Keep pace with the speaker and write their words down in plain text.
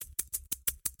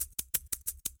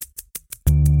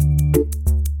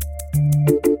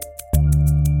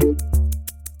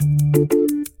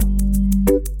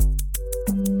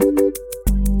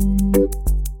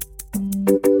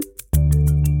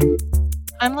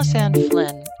Alice Ann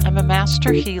Flynn. I'm a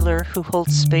master healer who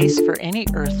holds space for any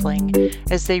earthling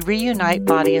as they reunite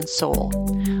body and soul.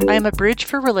 I am a bridge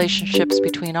for relationships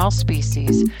between all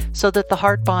species so that the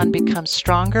heart bond becomes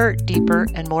stronger, deeper,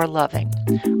 and more loving.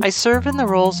 I serve in the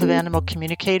roles of animal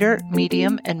communicator,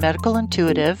 medium, and medical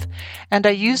intuitive, and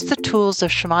I use the tools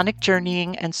of shamanic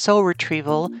journeying and soul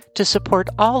retrieval to support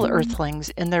all earthlings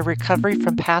in their recovery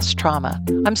from past trauma.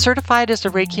 I'm certified as a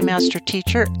Reiki master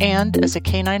teacher and as a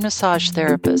canine massage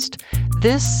therapist.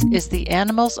 This is the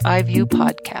Animals I View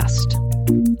podcast.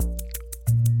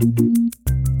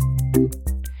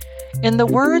 In the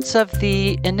words of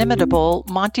the inimitable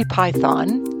Monty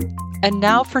Python, and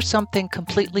now for something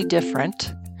completely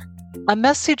different, a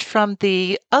message from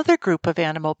the other group of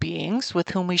animal beings with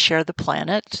whom we share the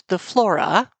planet, the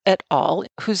flora et al.,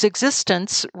 whose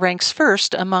existence ranks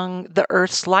first among the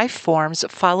Earth's life forms,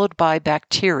 followed by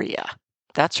bacteria.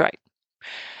 That's right.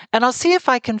 And I'll see if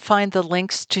I can find the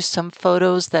links to some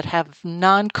photos that have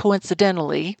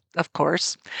non-coincidentally, of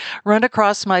course, run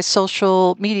across my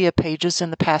social media pages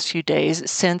in the past few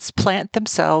days since Plant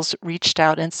themselves reached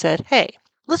out and said, hey,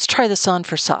 let's try this on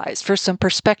for size, for some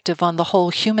perspective on the whole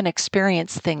human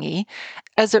experience thingy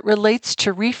as it relates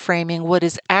to reframing what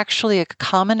is actually a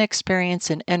common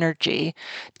experience in energy,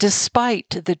 despite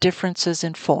the differences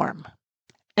in form.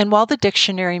 And while the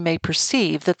dictionary may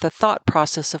perceive that the thought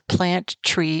process of plant,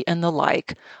 tree, and the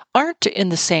like aren't in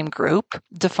the same group,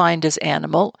 defined as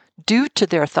animal, due to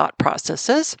their thought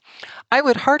processes, I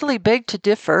would heartily beg to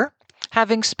differ,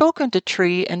 having spoken to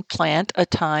tree and plant a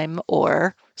time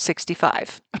or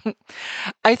 65.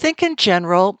 I think in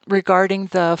general, regarding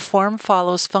the form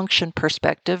follows function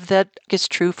perspective that is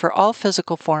true for all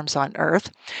physical forms on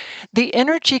Earth, the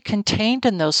energy contained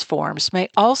in those forms may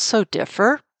also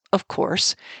differ, of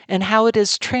course, in how it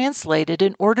is translated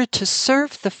in order to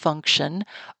serve the function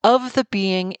of the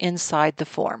being inside the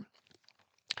form.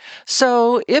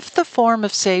 So, if the form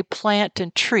of, say, plant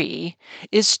and tree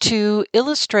is to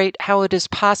illustrate how it is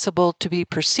possible to be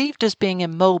perceived as being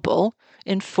immobile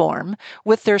in form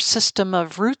with their system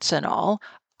of roots and all,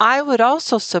 I would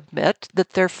also submit that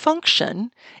their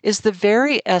function is the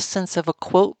very essence of a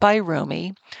quote by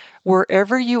Rumi,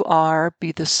 "Wherever you are,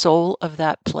 be the soul of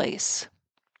that place."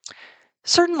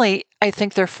 Certainly, I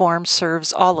think their form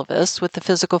serves all of us with the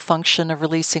physical function of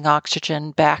releasing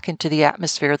oxygen back into the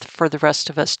atmosphere for the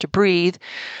rest of us to breathe,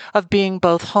 of being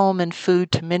both home and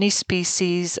food to many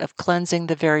species, of cleansing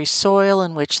the very soil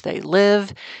in which they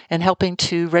live, and helping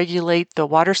to regulate the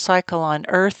water cycle on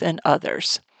Earth and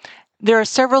others. There are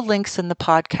several links in the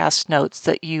podcast notes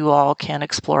that you all can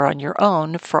explore on your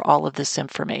own for all of this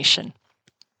information.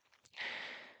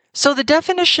 So the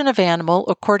definition of animal,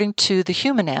 according to the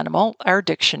Human Animal, our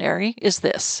dictionary, is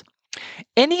this: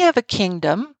 any of a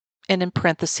kingdom, and in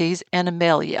parentheses,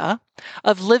 animalia,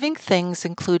 of living things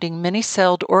including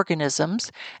many-celled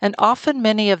organisms, and often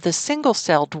many of the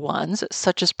single-celled ones,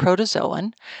 such as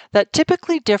protozoan, that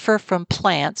typically differ from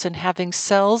plants in having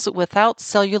cells without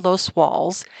cellulose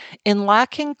walls, in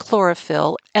lacking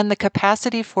chlorophyll and the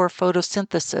capacity for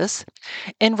photosynthesis,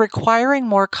 in requiring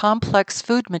more complex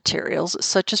food materials,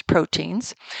 such as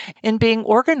proteins, in being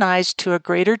organized to a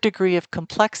greater degree of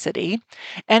complexity,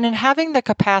 and in having the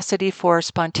capacity for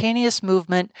spontaneous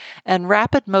movement and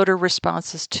rapid motor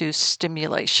responses to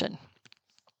stimulation.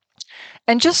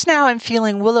 And just now I'm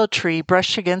feeling Willow Tree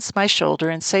brush against my shoulder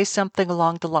and say something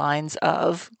along the lines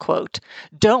of, quote,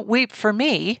 "Don't weep for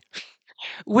me.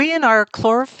 We in our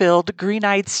chlorophylled,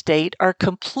 green-eyed state are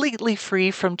completely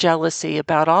free from jealousy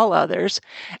about all others,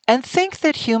 and think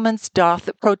that humans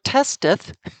doth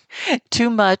protesteth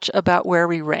too much about where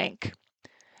we rank.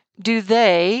 Do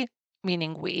they,"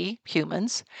 meaning we,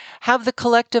 humans, "have the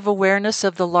collective awareness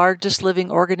of the largest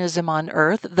living organism on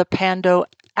Earth, the Pando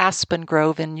aspen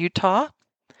grove in Utah?"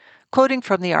 Quoting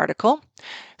from the article,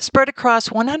 spread across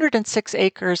 106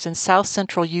 acres in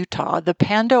south-central Utah, the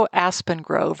Pando aspen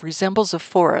grove resembles a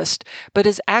forest, but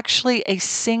is actually a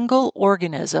single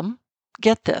organism,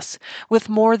 get this, with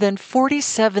more than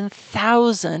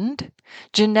 47,000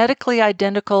 genetically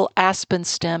identical aspen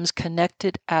stems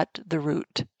connected at the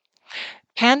root.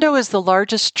 Pando is the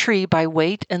largest tree by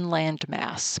weight and land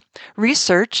mass.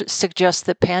 Research suggests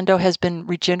that Pando has been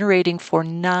regenerating for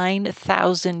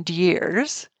 9,000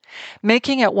 years,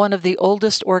 making it one of the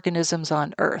oldest organisms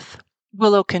on Earth.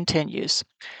 Willow continues,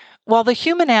 "While the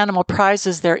human animal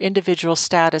prizes their individual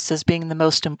status as being the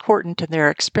most important in their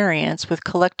experience, with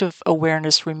collective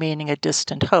awareness remaining a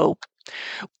distant hope,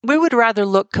 We would rather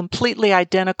look completely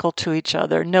identical to each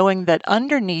other, knowing that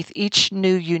underneath each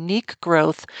new unique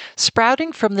growth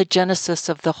sprouting from the genesis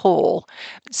of the whole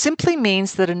simply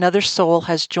means that another soul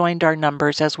has joined our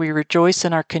numbers as we rejoice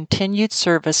in our continued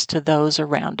service to those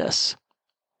around us.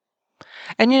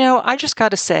 And I just got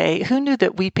to say, who knew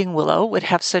that weeping willow would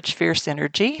have such fierce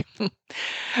energy?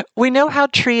 We know how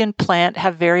tree and plant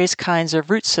have various kinds of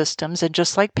root systems, and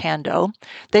just like Pando,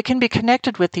 they can be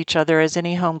connected with each other, as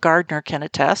any home gardener can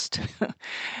attest,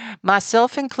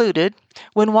 myself included,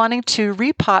 when wanting to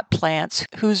repot plants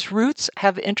whose roots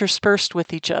have interspersed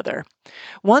with each other.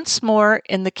 Once more,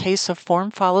 in the case of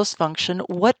form follows function,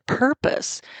 what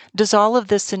purpose does all of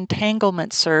this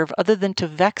entanglement serve other than to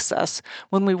vex us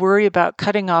when we worry about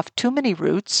cutting off too many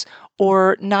roots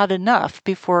or not enough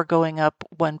before going up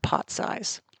one pot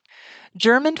size?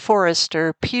 German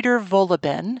forester Peter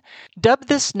Wohlleben dubbed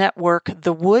this network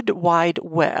the Wood Wide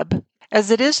Web,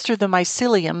 as it is through the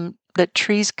mycelium that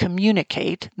trees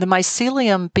communicate, the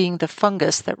mycelium being the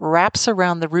fungus that wraps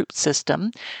around the root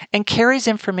system and carries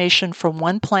information from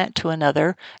one plant to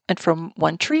another and from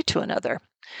one tree to another.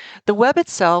 The web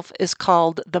itself is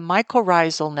called the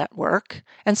mycorrhizal network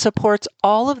and supports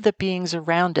all of the beings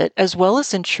around it, as well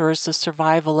as ensures the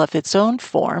survival of its own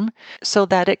form so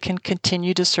that it can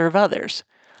continue to serve others.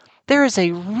 There is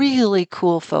a really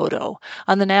cool photo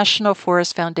on the National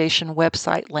Forest Foundation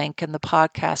website link in the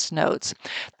podcast notes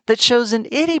that shows an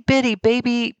itty-bitty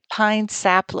baby pine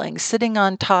sapling sitting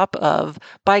on top of,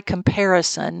 by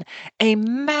comparison, a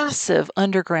massive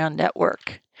underground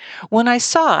network. When I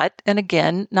saw it, and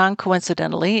again,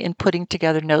 non-coincidentally, in putting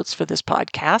together notes for this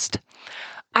podcast,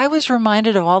 I was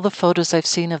reminded of all the photos I've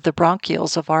seen of the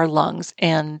bronchioles of our lungs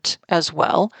and, as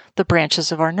well, the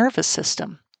branches of our nervous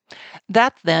system.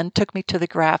 That then took me to the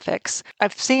graphics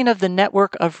I've seen of the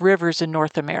network of rivers in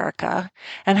North America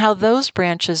and how those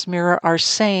branches mirror our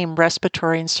same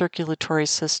respiratory and circulatory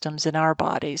systems in our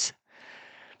bodies.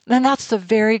 And that's the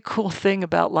very cool thing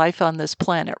about life on this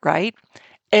planet, right?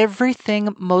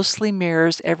 Everything mostly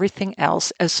mirrors everything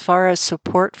else as far as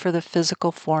support for the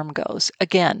physical form goes.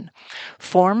 Again,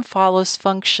 form follows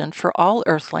function for all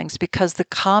earthlings because the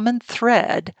common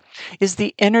thread is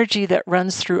the energy that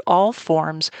runs through all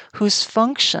forms whose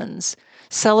functions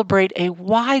celebrate a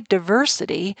wide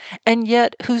diversity and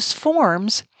yet whose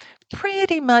forms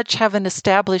pretty much have an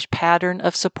established pattern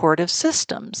of supportive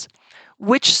systems,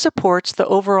 which supports the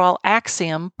overall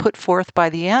axiom put forth by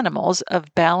the animals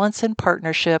of balance and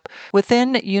partnership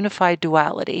within unified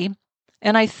duality.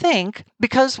 And I think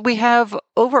because we have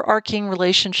overarching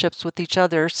relationships with each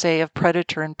other, say of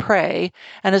predator and prey,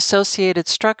 and associated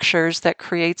structures that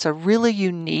creates a really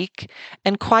unique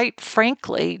and quite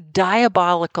frankly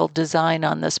diabolical design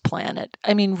on this planet.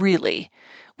 I mean, really.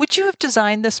 Would you have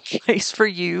designed this place for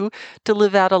you to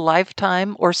live out a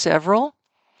lifetime or several?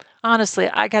 Honestly,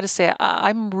 I got to say,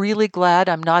 I'm really glad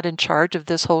I'm not in charge of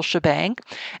this whole shebang,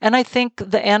 and I think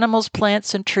the animals,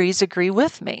 plants, and trees agree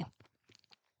with me.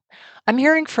 I'm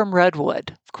hearing from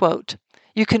Redwood, quote,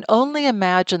 "You can only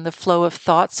imagine the flow of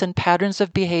thoughts and patterns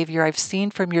of behavior I've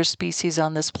seen from your species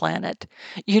on this planet.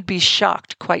 You'd be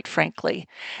shocked, quite frankly,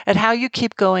 at how you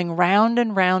keep going round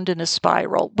and round in a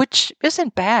spiral, which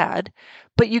isn't bad,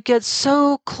 but you get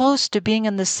so close to being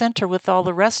in the center with all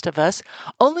the rest of us,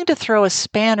 only to throw a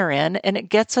spanner in and it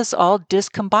gets us all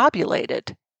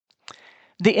discombobulated."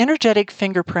 The energetic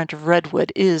fingerprint of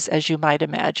Redwood is, as you might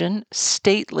imagine,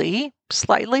 stately,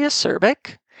 slightly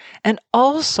acerbic, and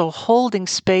also holding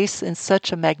space in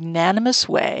such a magnanimous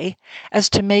way as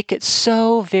to make it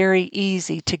so very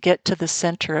easy to get to the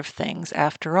center of things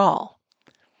after all.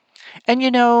 And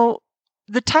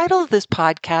the title of this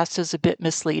podcast is a bit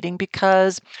misleading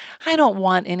because I don't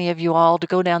want any of you all to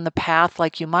go down the path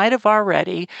like you might have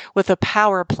already with a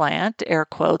power plant, air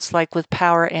quotes, like with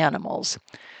power animals.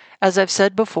 As I've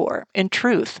said before, in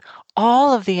truth,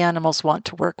 all of the animals want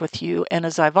to work with you, and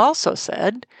as I've also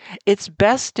said, it's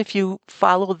best if you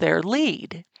follow their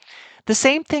lead. The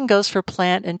same thing goes for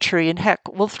plant and tree, and heck,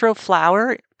 we'll throw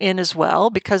flower in as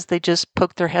well because they just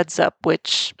poke their heads up,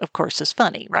 which of course is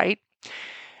funny, right?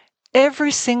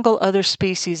 Every single other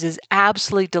species is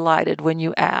absolutely delighted when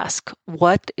you ask,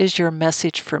 "What is your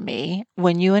message for me?"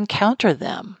 when you encounter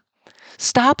them.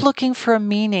 Stop looking for a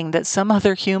meaning that some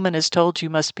other human has told you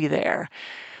must be there.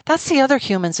 That's the other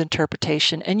human's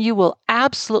interpretation, and you will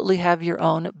absolutely have your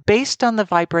own based on the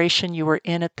vibration you were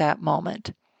in at that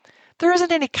moment. There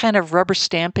isn't any kind of rubber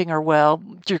stamping or, well,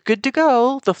 you're good to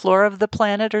go, the flora of the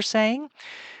planet are saying.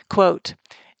 Quote,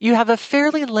 "You have a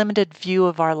fairly limited view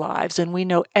of our lives, and we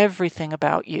know everything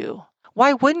about you.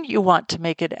 Why wouldn't you want to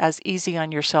make it as easy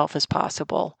on yourself as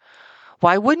possible?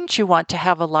 Why wouldn't you want to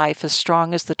have a life as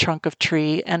strong as the trunk of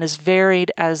tree and as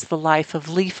varied as the life of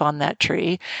leaf on that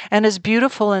tree and as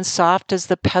beautiful and soft as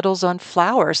the petals on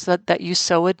flowers that you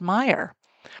so admire?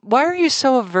 Why are you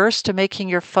so averse to making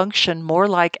your function more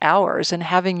like ours and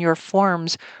having your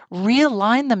forms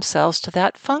realign themselves to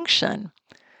that function?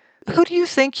 Who do you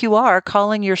think you are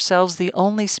calling yourselves the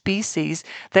only species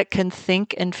that can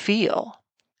think and feel?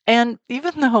 And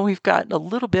even though we've gotten a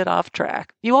little bit off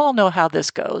track, you all know how this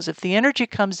goes. If the energy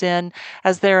comes in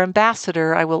as their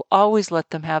ambassador, I will always let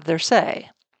them have their say.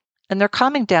 And they're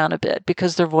calming down a bit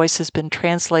because their voice has been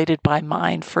translated by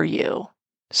mine for you.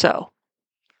 So,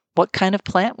 what kind of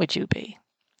plant would you be?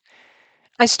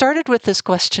 I started with this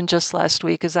question just last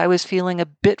week as I was feeling a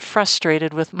bit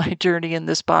frustrated with my journey in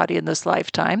this body in this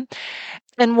lifetime.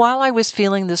 And while I was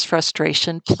feeling this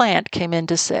frustration, Plant came in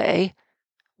to say,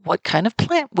 what kind of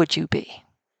plant would you be?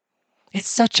 It's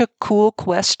such a cool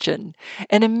question,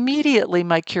 and immediately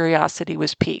my curiosity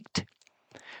was piqued.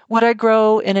 Would I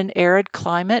grow in an arid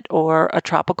climate or a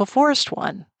tropical forest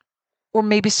one? Or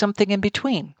maybe something in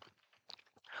between?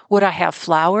 Would I have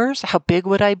flowers? How big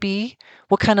would I be?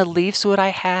 What kind of leaves would I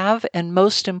have? And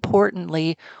most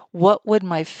importantly, what would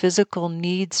my physical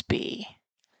needs be?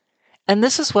 And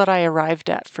this is what I arrived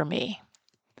at for me.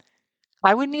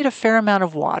 I would need a fair amount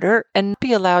of water and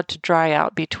be allowed to dry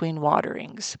out between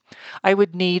waterings. I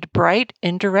would need bright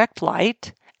indirect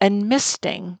light and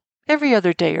misting every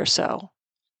other day or so.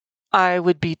 I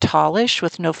would be tallish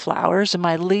with no flowers, and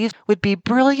my leaves would be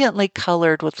brilliantly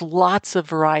colored with lots of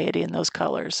variety in those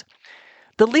colors.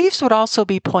 The leaves would also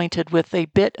be pointed with a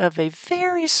bit of a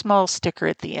very small sticker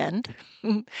at the end.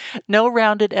 No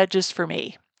rounded edges for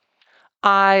me.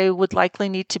 I would likely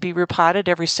need to be repotted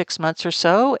every 6 months or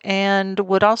so and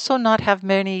would also not have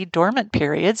many dormant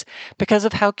periods because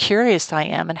of how curious I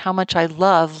am and how much I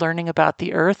love learning about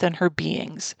the earth and her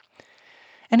beings.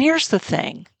 And here's the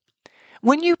thing.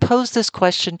 When you pose this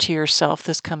question to yourself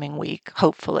this coming week,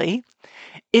 hopefully,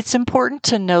 it's important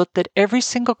to note that every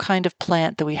single kind of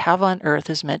plant that we have on earth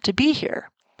is meant to be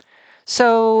here.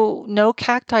 So no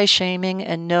cacti shaming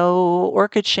and no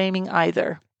orchid shaming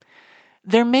either.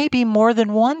 There may be more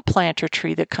than one plant or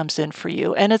tree that comes in for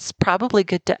you, and it's probably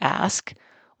good to ask,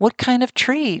 what kind of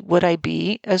tree would I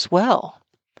be as well?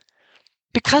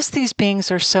 Because these beings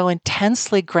are so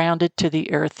intensely grounded to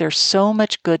the earth, there's so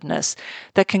much goodness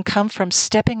that can come from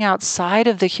stepping outside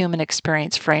of the human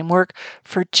experience framework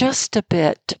for just a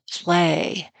bit to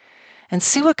play and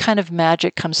see what kind of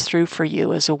magic comes through for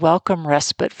you as a welcome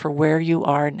respite for where you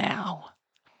are now.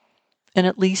 And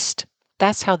at least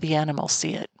that's how the animals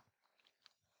see it.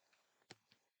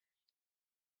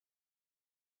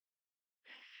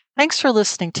 Thanks for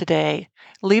listening today.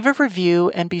 Leave a review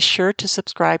and be sure to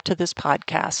subscribe to this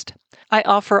podcast. I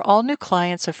offer all new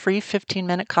clients a free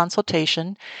 15-minute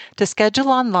consultation. To schedule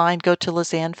online, go to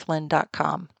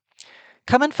lizanneflynn.com.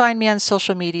 Come and find me on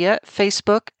social media,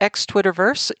 Facebook,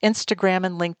 Twitterverse, Instagram,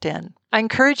 and LinkedIn. I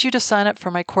encourage you to sign up for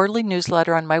my quarterly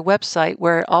newsletter on my website,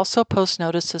 where I also post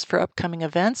notices for upcoming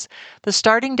events, the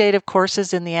starting date of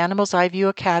courses in the Animals I View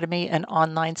Academy, and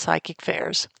online psychic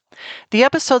fairs. The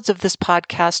episodes of this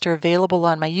podcast are available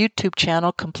on my YouTube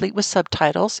channel, complete with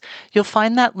subtitles. You'll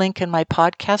find that link in my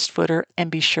podcast footer,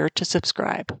 and be sure to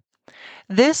subscribe.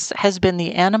 This has been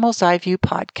the Animals I View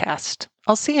podcast.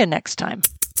 I'll see you next time.